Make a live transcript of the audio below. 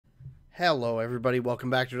Hello everybody, welcome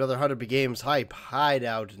back to another Hundo Games Hype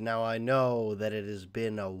Hideout. Now I know that it has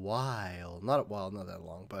been a while, not that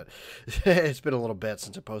long, but it's been a little bit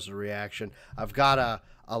since I posted a reaction. I've got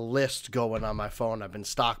a list going on my phone. I've been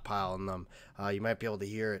stockpiling them. You might be able to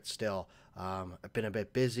hear it still. I've been a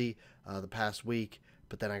bit busy the past week,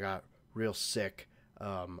 but then I got real sick.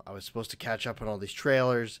 I was supposed to catch up on all these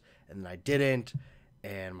trailers, and then I didn't,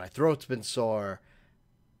 and my throat's been sore,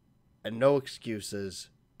 and no excuses.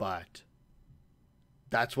 But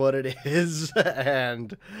that's what it is.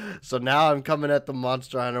 And so now I'm coming at the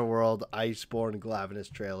Monster Hunter World Iceborne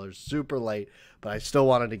Glavenus trailers super late, but I still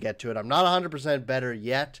wanted to get to it. I'm not 100% better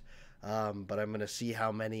yet, but I'm gonna see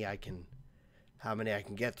how many I can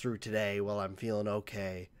get through today while I'm feeling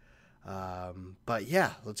okay. But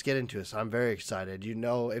yeah, let's get into it. So I'm very excited. You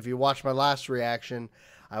know, if you watched my last reaction,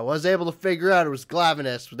 I was able to figure out it was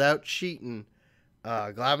Glavenus without cheating.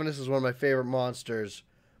 Glavenus is one of my favorite monsters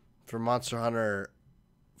for Monster Hunter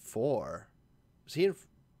 4. Was he in?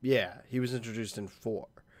 Yeah, he was introduced in 4.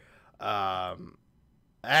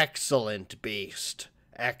 Excellent beast.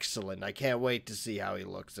 Excellent. I can't wait to see how he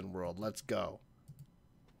looks in World. Let's go.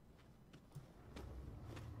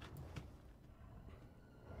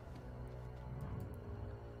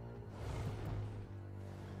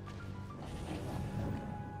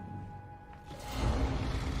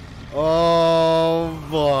 Oh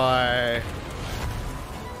boy.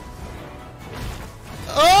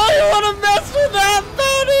 Oh, you want to mess with that,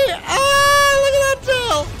 buddy? Oh, look at that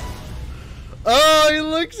tail. Oh, he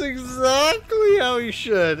looks exactly how he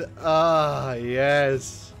should. Ah,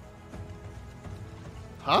 yes.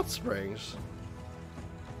 Hot springs.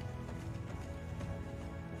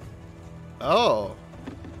 Oh.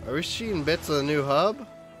 Are we seeing bits of the new hub?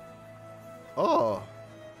 Oh.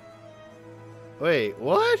 Wait,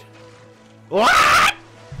 what? What?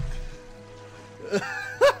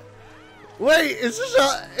 Wait, is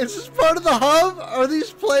this part of the hub? Are these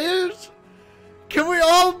players? Can we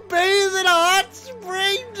all bathe in a hot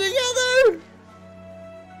spring together?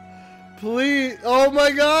 Please. Oh my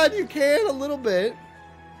god, you can a little bit.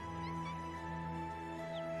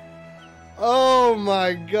 Oh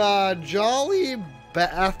my god, jolly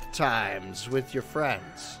bath times with your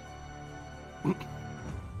friends.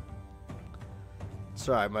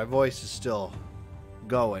 Sorry, my voice is still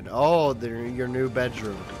going. Oh, they're in your new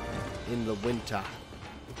bedroom in the winter.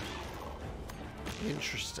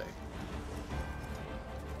 Interesting.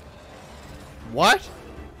 What?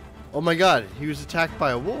 Oh my god, he was attacked by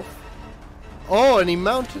a wolf. Oh, and he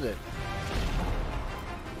mounted it.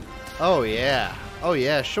 Oh yeah. Oh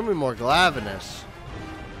yeah, show me more Glavenus.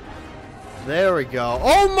 There we go.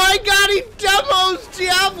 Oh my god, he demos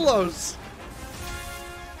Diablos!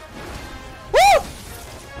 Woo!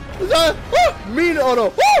 Mean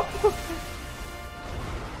auto.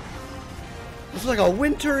 It's like a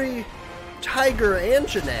wintry tiger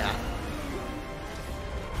Anjanath.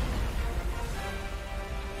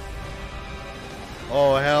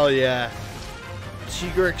 Oh hell yeah.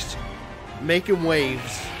 Tigrex making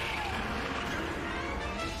waves.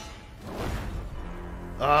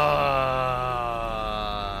 That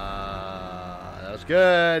was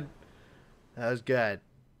good. That was good.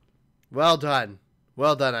 Well done.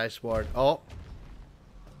 Well done, Iceborne. Oh.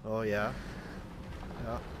 Oh, yeah.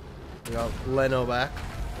 Yeah. We got Leno back.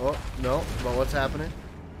 Oh, no. But what's happening?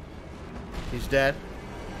 He's dead.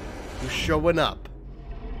 He's showing up.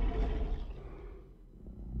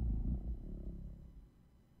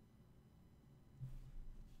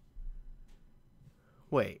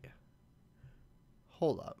 Wait.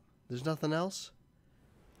 Hold up. There's nothing else?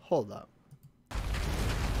 Hold up.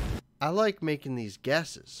 I like making these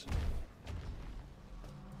guesses.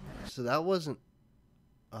 So that wasn't...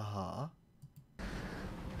 What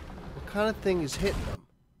kind of thing is hitting them?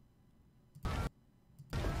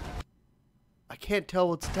 I can't tell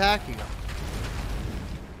what's attacking them.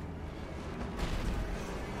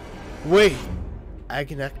 Wait.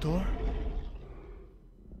 Agnector?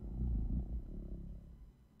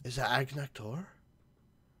 Is that Agnector?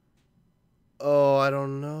 Oh, I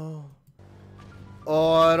don't know.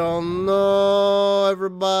 Oh, I don't know,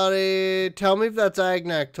 everybody. Tell me if that's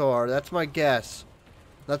Agnector. That's my guess.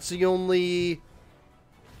 That's the only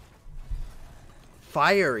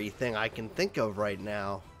fiery thing I can think of right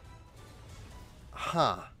now.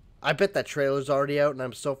 Huh. I bet that trailer's already out and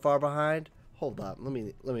I'm so far behind. Hold up. Let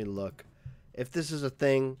me look. If this is a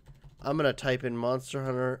thing, I'm going to type in Monster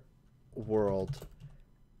Hunter World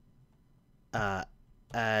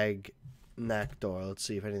Agnector. Let's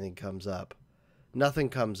see if anything comes up. Nothing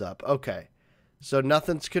comes up. Okay. So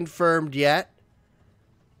nothing's confirmed yet.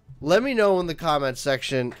 Let me know in the comments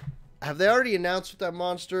section. Have they already announced what that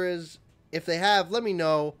monster is? If they have, let me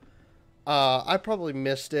know. I probably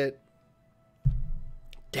missed it.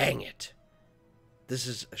 Dang it. This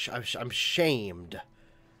is... I'm shamed.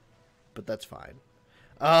 But that's fine.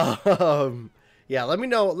 Yeah, let me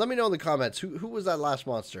know. Let me know in the comments. Who was that last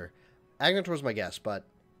monster? Agnetor was my guess, but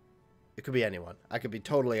it could be anyone. I could be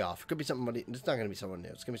totally off. It could be somebody. It's not going to be someone new.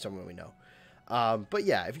 It's going to be someone we know. But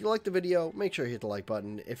yeah, if you like the video, make sure you hit the like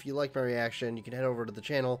button. If you like my reaction, you can head over to the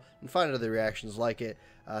channel and find other reactions like it.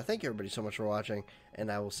 Thank you everybody so much for watching,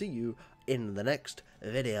 and I will see you in the next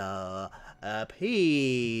video.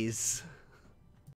 Peace.